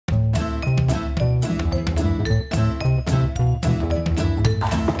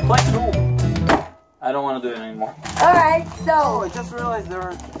I don't want to do it anymore. Alright, so... Oh, I just realized there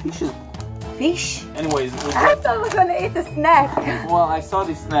are fishes. Fish? Anyways. I thought we were gonna eat a snack. Well, I saw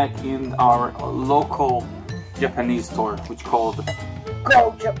this snack in our local Japanese store, which called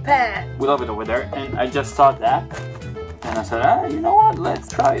Go Japan. We love it over there. And I just saw that. And I said, you know what? Let's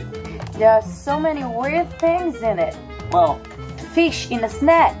try it. There are so many weird things in it. Well, fish in a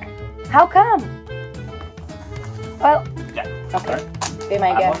snack. How come? Well, yeah. Okay. Be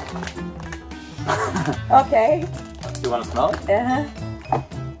my guest. Okay. Do you want to smell it? Uh-huh.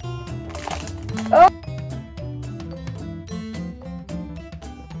 Oh.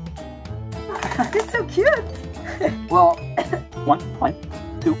 It's so cute. Well, 1, fine.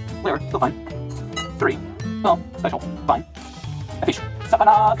 2, flavor, still fine. 3, well, special, fine. A fish.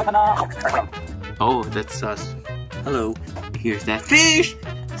 Sakana, sakana. Oh, that's us. Hello. Here's that fish.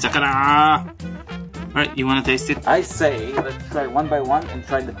 Sakana. Alright, you want to taste it? I say, let's try one by one and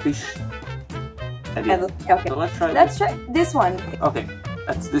try the fish. Okay. So let's try this one. Okay,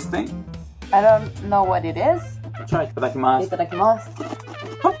 that's this thing. I don't know what it is. Let's try it. Itadakimasu. Itadakimasu.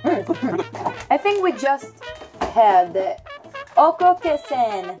 I think we just had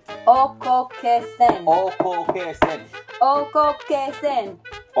okokesen. Okokesen. Okokesen. Okokesen.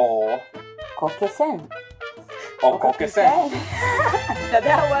 Okokesen. Okokesen. So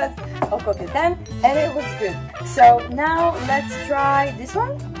that was okokesen and it was good. So now let's try this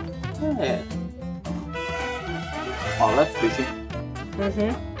one. Yeah. Oh, that's fishy. That's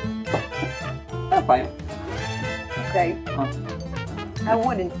fine. Okay. I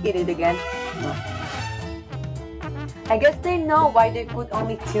wouldn't eat it again. No. I guess they know why they put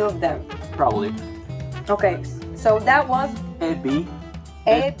only 2 of them. Probably. Okay, so that was Ebi.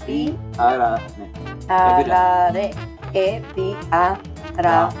 Arare. Arare.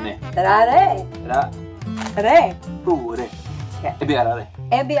 Arare. Re. Pure. Okay. Ebi arare.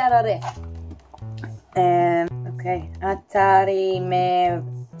 Ebi arare. Okay. Atari me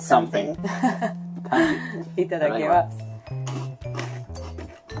something. Itadakimasu.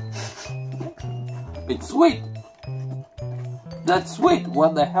 It's sweet. That's sweet.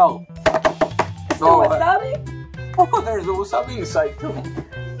 What the hell? So wasabi? Oh, there's a wasabi inside too.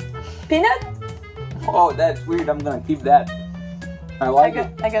 Peanut? Oh, that's weird. I'm gonna keep that. I like it.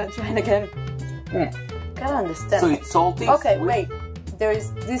 I gotta try it again. Gotta understand. So it's salty. Okay, sweet. wait. There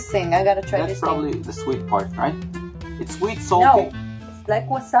is this thing. I gotta try That's this probably thing. the sweet part, right? It's sweet, salty. No, it's like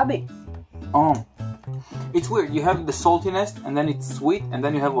wasabi. Oh, it's weird. You have the saltiness, and then it's sweet, and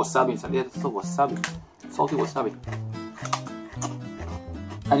then you have wasabi inside. Yeah, it's still wasabi. Salty wasabi.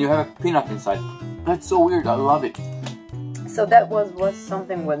 And you have a peanut inside. That's so weird. I love it. So that was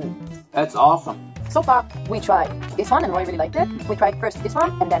something when... That's awesome. So far, we tried this one and Roy really liked it. We tried first this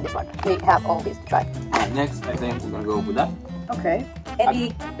one and then this one. We have all these to try. And next, I think we're gonna go with that. Okay.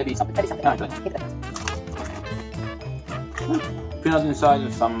 Ebi something. Ebi something. Ah, peanut inside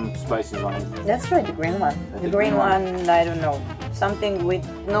and some spices on it. Let's try the green one. The green one, I don't know. Something with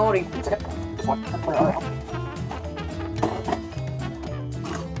Nori. This one.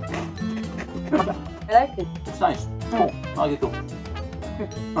 I like it. It's nice. Cool. I like it too.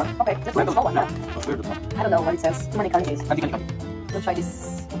 Okay, let's try the small one now. I I don't know what it says. Too many kanjis. Kanji. Let's try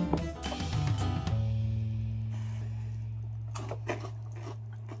this.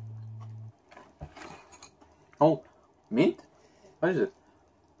 Oh, mint? What is it?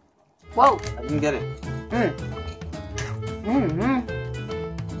 Whoa. I didn't get it. I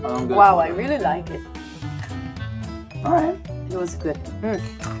don't get Wow, it. I really like it. Alright. It was good.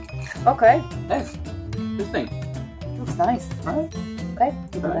 Okay. Next. This thing. Looks nice. Alright. Okay.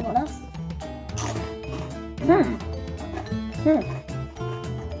 Itadakimasu.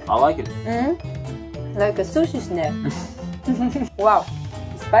 I like it. Like a sushi snack. Wow.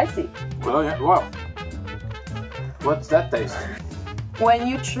 It's spicy. Well, yeah. Wow. What's that taste? When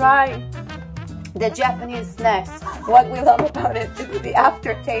you try the Japanese snacks, what we love about it is the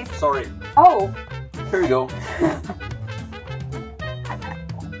aftertaste. Sorry. Oh. Here you go.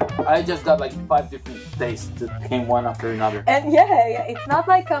 I just got like 5 different tastes that came one after another. And yeah, it's not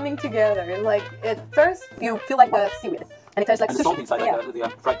like coming together. Like at first you feel like the seaweed, and it tastes like And the sushi. salt inside, Yeah. like the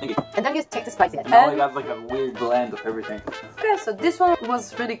fried thingy. And then you take the spiciness. Now I And got like a weird blend of everything. okay, so this one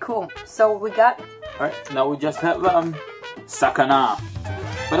was really cool. So we got Alright, now we just have sakana.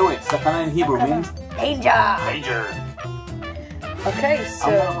 By the way, sakana in Hebrew means danger. danger. Okay, I'm so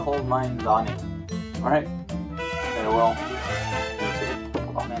gonna call mine Donnie. Alright? Very well.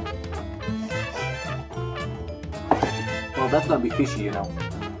 Oh man. Well, that's gonna be fishy, you know.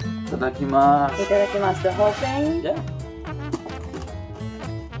 Itadakimasu. itadakimasu, the whole thing. Yeah.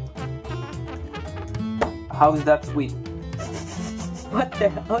 How is that sweet? What the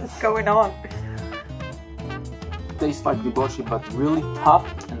hell is going on? tastes like niboshi, but really tough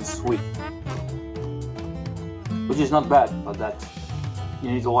and sweet. Which is not bad, but that you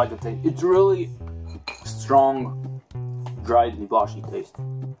need to like the taste. It's really strong, dried niboshi taste.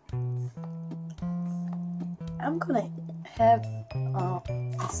 I'm gonna have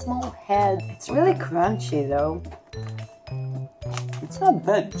a small head. It's really crunchy though. It's not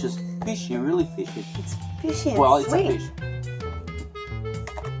bad, just fishy, really fishy. It's fishy and well, sweet. It's a fish.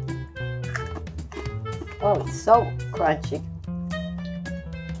 Oh, it's so crunchy.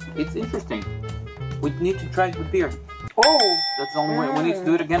 It's interesting. We need to try it with beer. Oh! That's the only way. We need to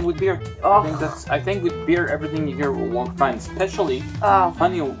do it again with beer. Oh. I think with beer everything you hear will work fine. Especially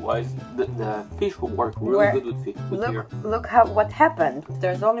funny wise, the fish will work really good with beer. Look what happened.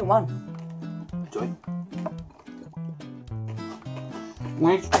 There's only one. Enjoy. We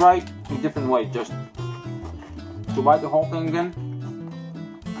need to try it in a different way. Just to buy the whole thing again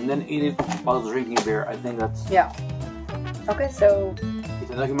and then eat it while drinking beer. I think that's Okay, so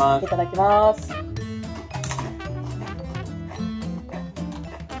itadakimasu. Itadakimasu.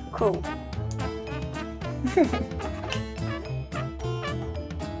 Cool.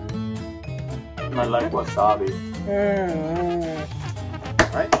 I like wasabi.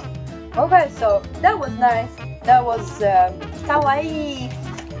 Right? Okay, so that was nice. That was kawaii.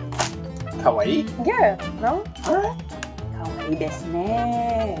 Kawaii? Yeah, no? Alright. Kawaii desu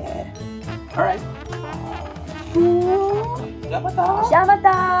ne. Alright.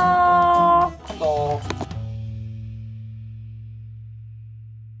 Yamata! Kondo.